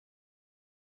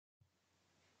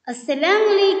Assalamu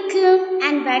alaikum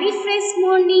and very fresh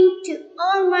morning to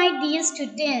all my dear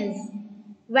students.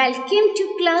 Welcome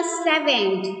to class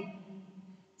 7th.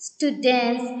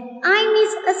 Students, I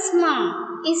Miss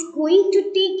Asma is going to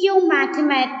take your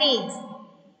mathematics.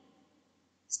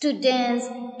 Students,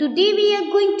 today we are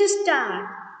going to start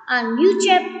a new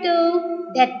chapter,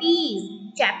 that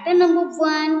is chapter number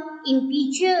 1,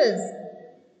 integers.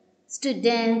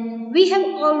 Students, we have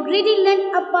already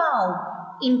learned about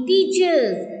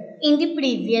integers in the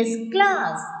previous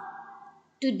class.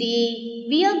 Today,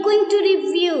 we are going to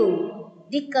review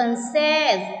the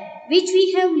concepts which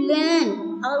we have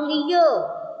learned earlier.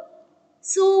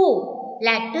 So,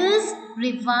 let us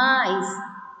revise.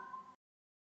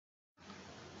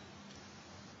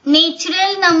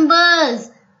 Natural numbers.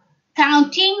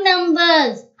 Counting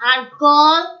numbers are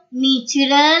called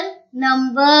natural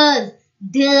numbers.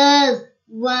 Thus,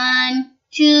 1,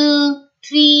 2,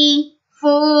 3,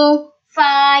 4,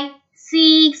 5,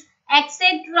 6,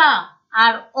 etc.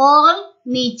 are all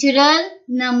natural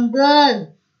numbers.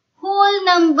 Whole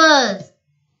numbers.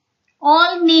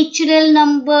 All natural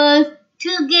numbers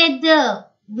together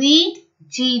with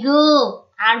 0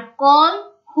 are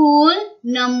called whole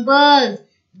numbers.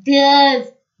 Thus,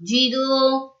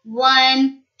 0,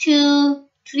 1, 2,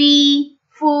 3,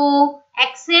 4,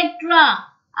 etc.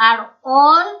 are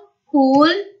all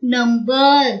whole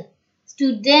numbers.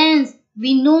 Students,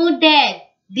 we know that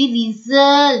the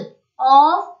result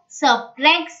of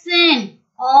subtraction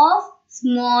of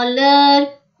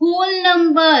smaller whole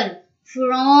number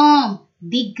from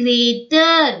the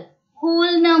greater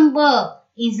whole number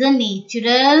is a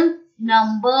natural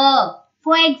number.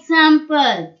 For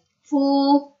example,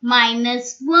 4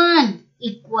 minus 1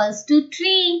 equals to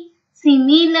 3.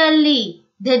 Similarly,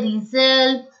 the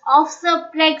result of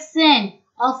subtraction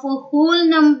of a whole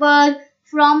number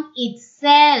from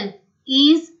itself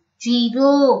is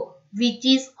 0, which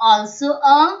is also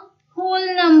a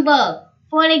whole number.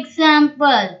 For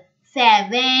example,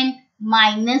 7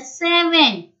 minus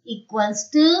 7 equals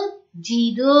to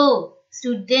 0.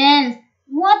 Students,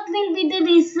 what will be the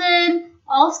result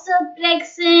of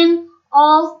subtraction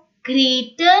of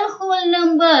greater whole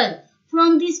number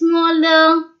from the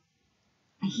smaller?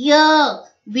 Here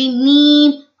we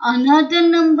need another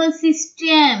number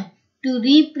system to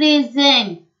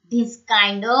represent this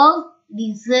kind of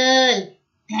result,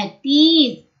 that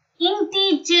is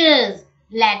integers.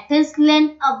 Let us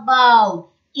learn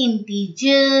about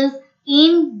integers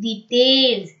in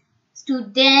details.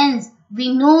 Students,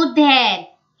 we know that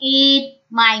 8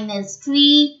 minus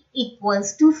 3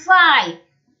 equals to 5.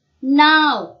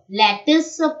 Now, let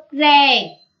us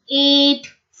subtract 8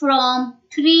 from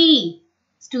 3.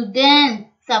 Students,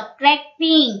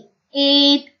 subtracting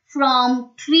 8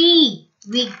 from 3,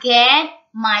 we get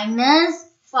minus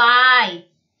 5.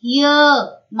 Here,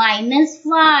 minus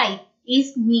 5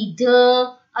 is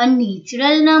neither a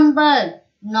natural number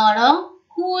nor a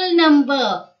whole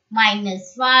number.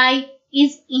 Minus 5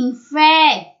 is in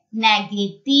fact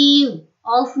negative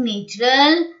of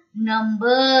natural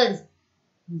numbers.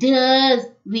 Thus,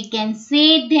 we can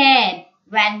say that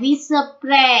when we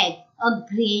subtract a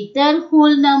greater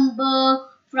whole number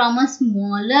from a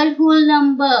smaller whole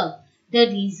number, the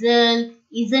result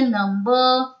is a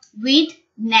number with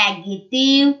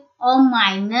negative or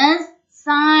minus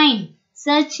sign.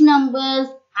 Such numbers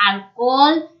are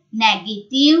called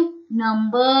negative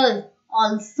numbers.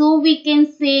 Also, we can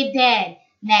say that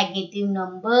negative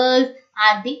numbers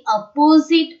are the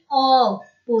opposite of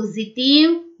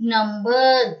positive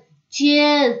numbers.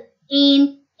 Just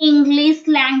in English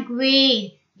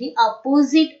language, the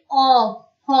opposite of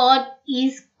hot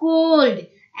is cold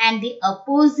and the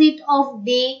opposite of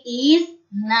day is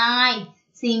night.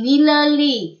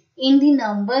 Similarly, in the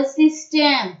number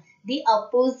system, the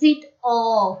opposite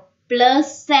of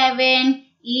plus 7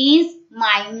 is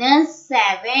minus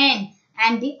 7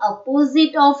 and the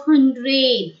opposite of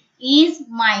 100 is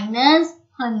minus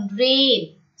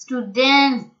 100.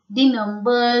 Students, the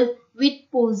numbers with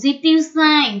positive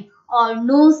sign or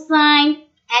no sign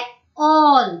at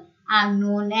all are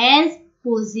known as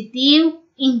positive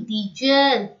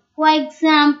integers. For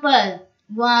example,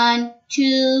 1,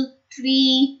 2,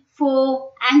 3,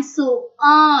 4 and so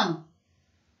on.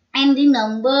 And the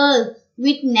numbers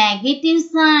with negative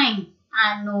sign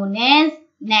are known as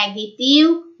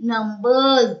negative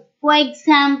numbers. For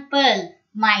example,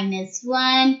 minus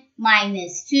 1,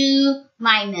 minus 2,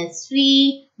 minus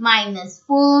 3, minus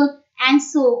 4 and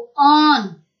so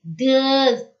on.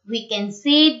 Thus, we can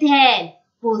say that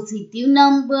positive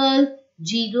numbers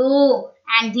 0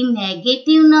 and the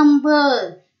negative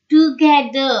numbers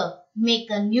together make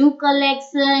a new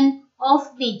collection of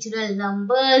natural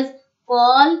numbers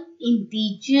called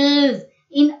integers.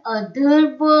 In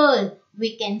other words,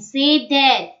 we can say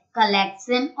that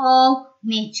collection of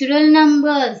natural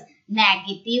numbers,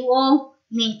 negative of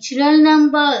natural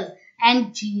numbers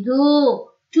and zero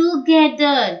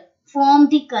together form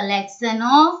the collection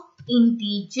of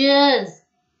integers.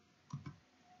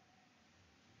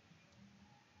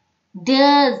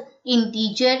 Thus,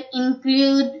 integer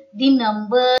include the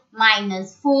numbers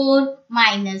 -4,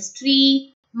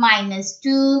 -3,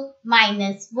 -2,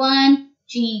 -1,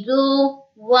 0,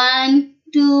 1,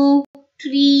 2,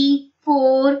 3,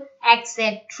 4,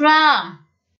 etc.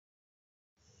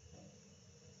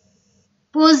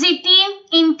 Positive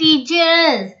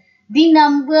integers. The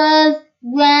numbers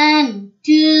 1,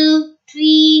 2,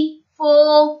 3,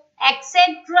 4,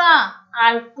 etc.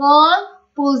 are called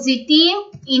positive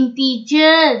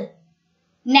integers.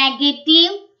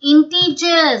 Negative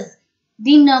integers.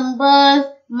 The numbers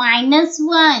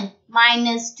 -1,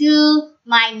 -2,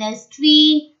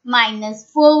 -3,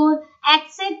 -4,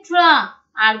 etc.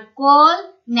 are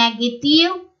called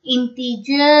negative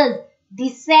integers. The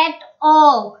set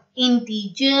of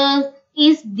integers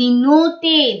is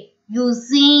denoted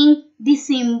using the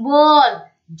symbol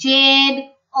Z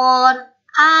or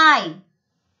I.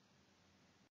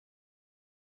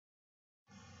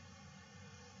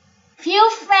 Few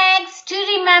facts to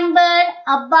remember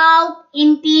about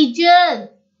integers.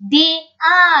 They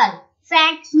are: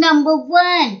 fact number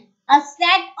 1. A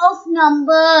set of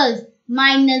numbers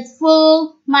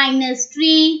 -4,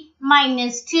 -3,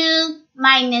 -2,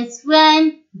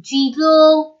 -1,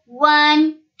 0,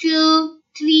 1, 2,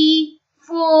 3,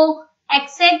 4,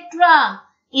 etc.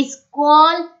 is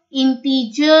called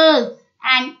integers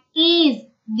and is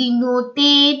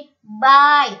denoted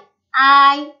by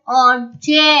I or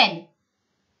Z.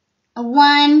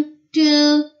 1,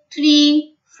 2,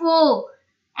 3, 4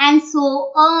 and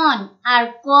so on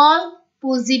are called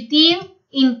positive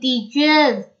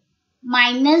integers.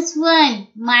 -1,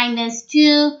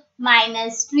 -2,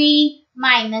 -3,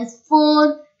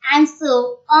 -4 and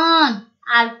so on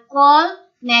are called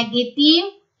negative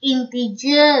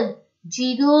integers.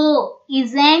 0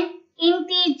 is an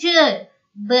integer,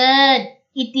 but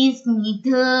it is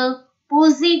neither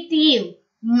positive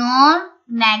nor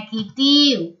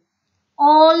negative.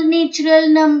 All natural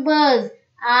numbers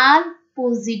are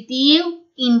positive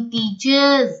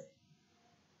integers.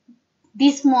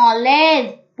 The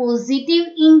smallest positive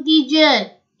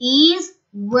integer is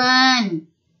 1.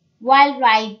 While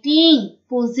writing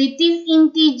positive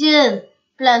integers,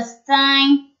 plus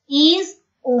sign is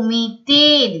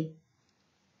omitted.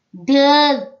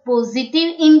 Thus,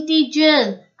 positive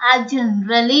integers are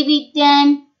generally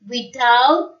written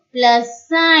without plus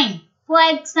sign. For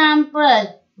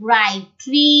example, write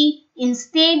 3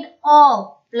 instead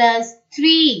of plus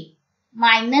 3.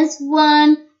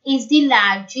 -1 is the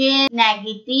largest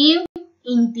negative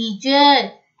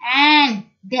integer and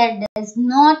there does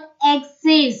not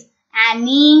exist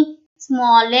any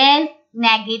smallest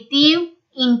negative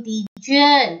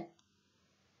integer.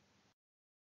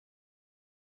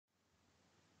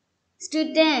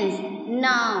 Students,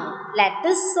 now let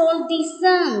us solve the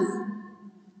sums.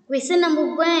 Question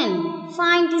number 1.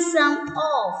 Find the sum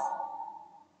of.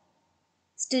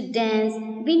 Students,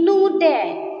 we know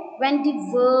that when the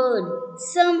word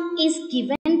sum is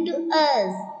given to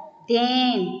us,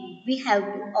 then we have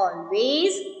to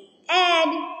always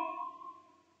add.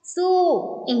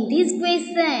 So, in this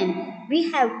question, we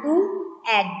have to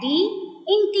add the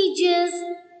integers.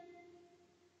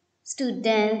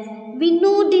 Students, we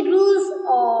know the rules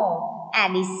of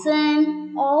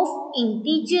addition of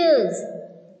integers.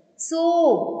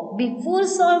 So, before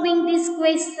solving this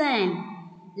question,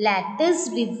 let us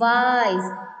revise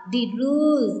the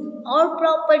rules or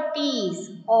properties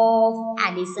of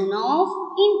addition of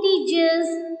integers.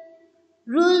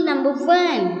 Rule number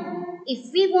 1.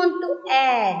 If we want to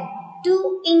add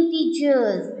two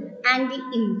integers and the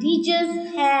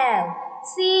integers have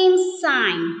same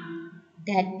sign,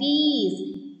 that is,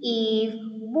 if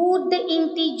both the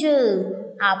integers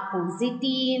are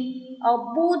positive or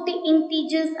both the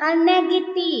integers are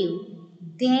negative,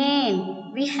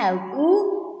 then we have to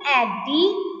add the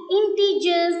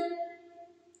integers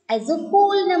as a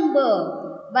whole number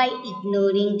by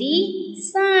ignoring the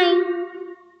sign.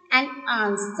 And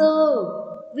answer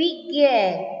we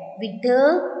get with the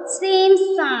same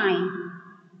sign.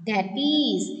 That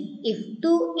is, if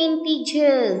two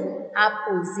integers are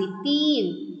positive,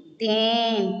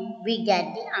 then we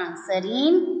get the answer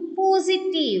in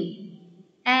positive.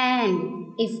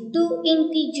 And if two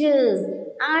integers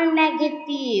are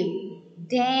negative,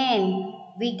 then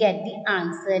we get the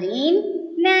answer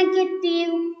in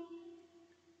negative.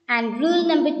 And rule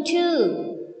number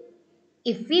 2,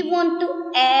 if we want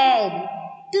to add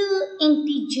two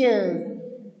integers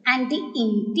and the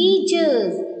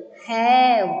integers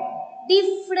have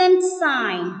different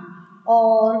sign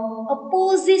or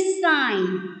opposite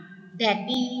sign, that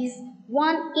is,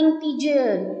 one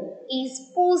integer is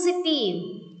positive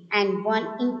and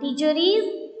one integer is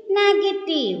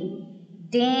negative,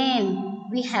 then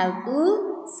we have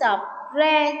to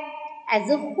subtract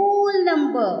as a whole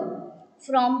number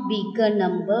from bigger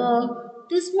number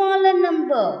to smaller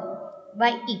number by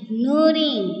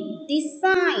ignoring the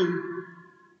sign,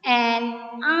 and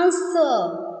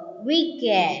answer we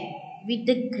get with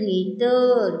the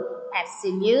greater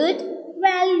absolute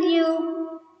value.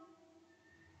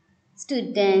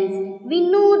 Students, we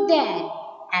know that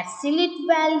absolute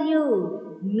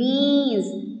value means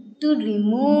to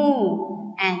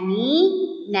remove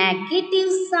any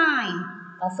negative sign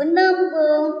of a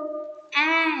number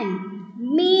and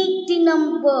make the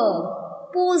number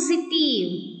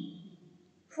positive.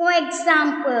 For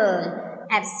example,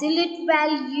 absolute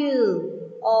value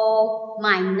of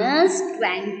minus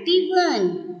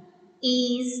 21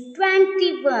 is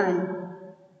 21.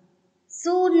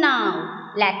 So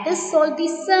now, let us solve the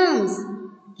sums,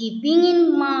 keeping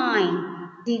in mind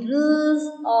the rules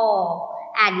of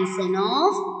addition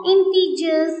of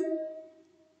integers.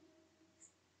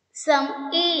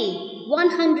 Sum A,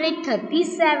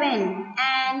 137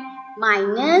 and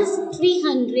minus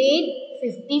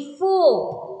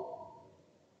 354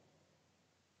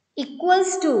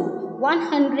 equals to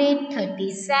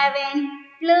 137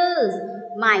 plus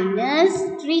minus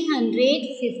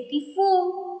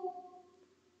 354.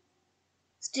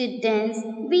 Students,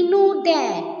 we know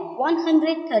that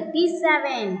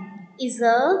 137 is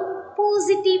a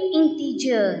positive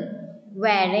integer,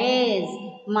 whereas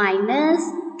minus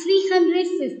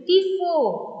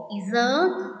 354 is a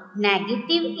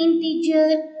negative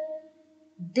integer.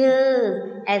 Thus,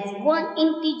 as one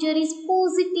integer is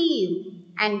positive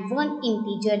and one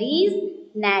integer is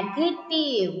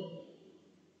negative,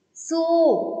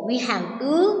 so we have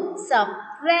to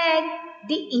subtract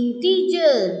the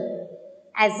integer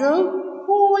as a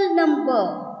whole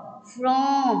number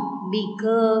from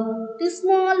bigger to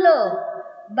smaller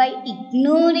by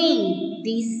ignoring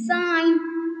this sign.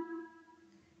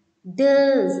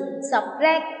 Thus,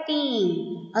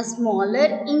 subtracting a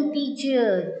smaller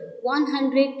integer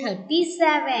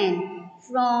 137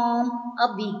 from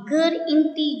a bigger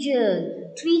integer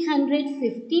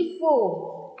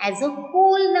 354 as a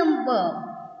whole number,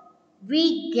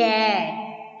 we get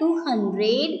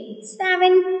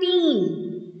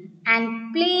 217,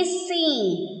 and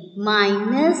placing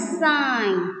minus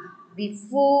sign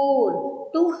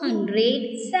before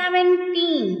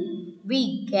 217,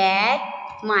 we get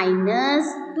minus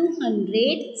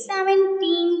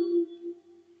 217.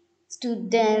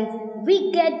 Students,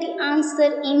 we get the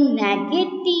answer in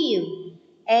negative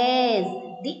as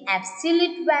the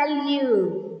absolute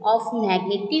value of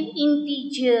negative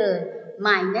integer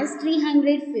minus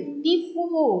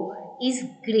 354 is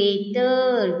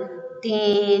greater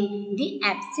than the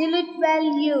absolute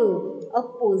value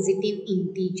of positive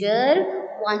integer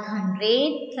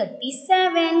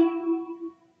 137.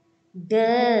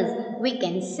 Thus, we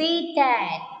can say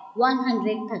that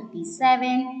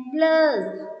 137 plus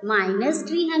minus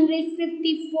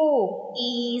 354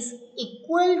 is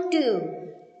equal to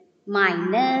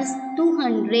minus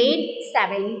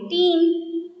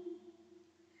 217.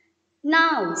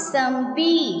 Now, sum B,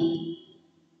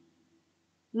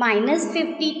 minus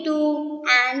 52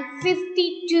 and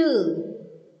 52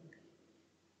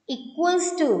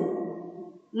 equals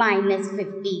to minus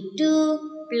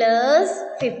 52 plus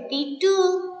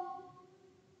 52.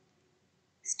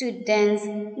 Students,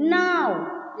 now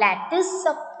let us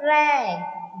subtract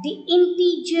the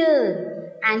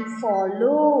integer and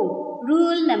follow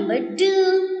rule number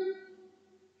 2.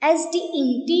 As the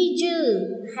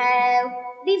integers have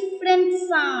different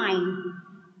sign,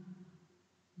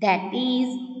 that is,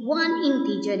 one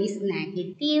integer is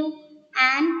negative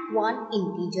and one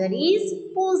integer is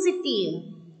positive.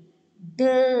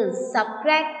 Thus,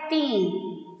 subtracting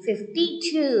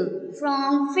 52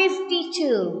 from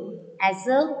 52 as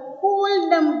a whole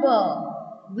number,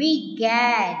 we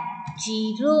get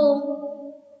 0.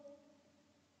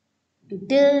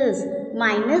 Thus,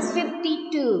 minus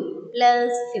 52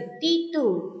 plus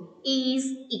 52 is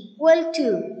equal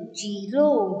to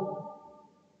 0.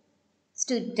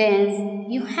 Students,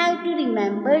 you have to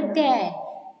remember that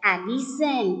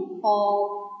addition of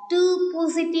two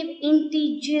positive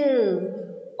integers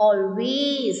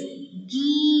always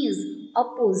gives a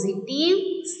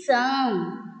positive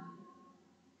sum.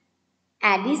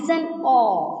 Addition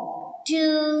of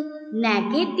Two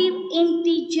negative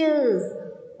integers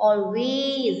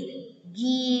always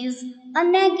gives a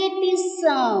negative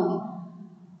sum.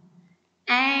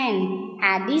 And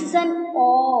addition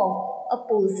of a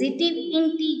positive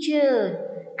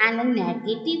integer and a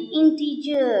negative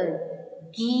integer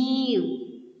give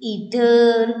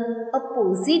either a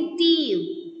positive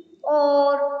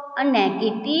or a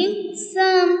negative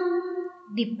sum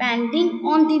depending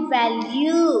on the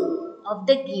value of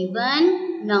the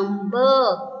given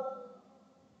number.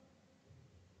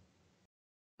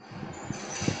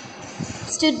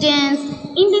 Students,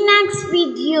 in the next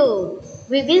video,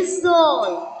 we will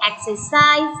solve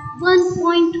exercise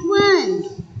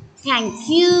 1.1. Thank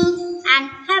you and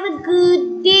have a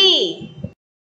good day.